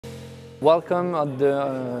Welcome at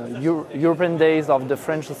the European Days of the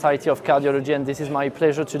French Society of Cardiology, and this is my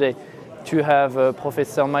pleasure today to have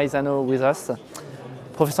Professor Maisano with us.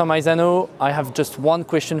 Professor Maisano, I have just one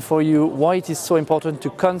question for you. Why it is so important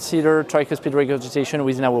to consider tricuspid regurgitation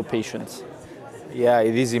within our patients? Yeah,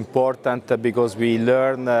 it is important because we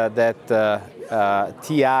learn that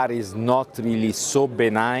TR is not really so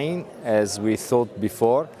benign as we thought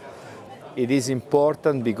before. It is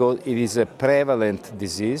important because it is a prevalent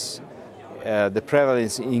disease. The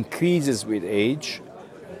prevalence increases with age.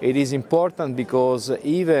 It is important because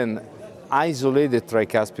even isolated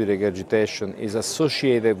tricuspid regurgitation is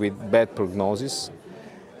associated with bad prognosis.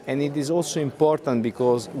 And it is also important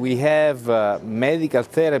because we have medical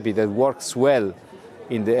therapy that works well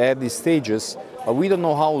in the early stages, but we don't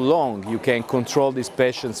know how long you can control these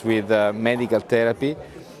patients with medical therapy.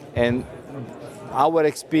 And our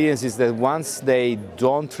experience is that once they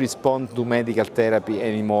don't respond to medical therapy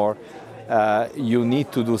anymore, you need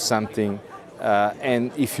to do something,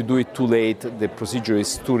 and if you do it too late, the procedure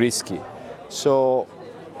is too risky. So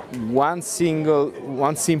one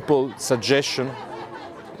simple suggestion: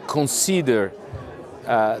 consider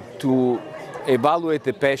to evaluate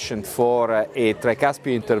the patient for a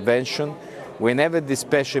tricuspid intervention whenever this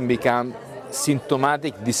patient becomes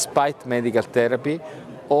symptomatic despite medical therapy,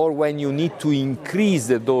 or when you need to increase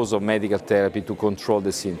the dose of medical therapy to control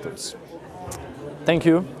the symptoms. Thank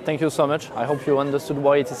you so much. I hope you understood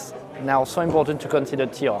why it is now so important to consider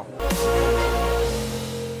TR.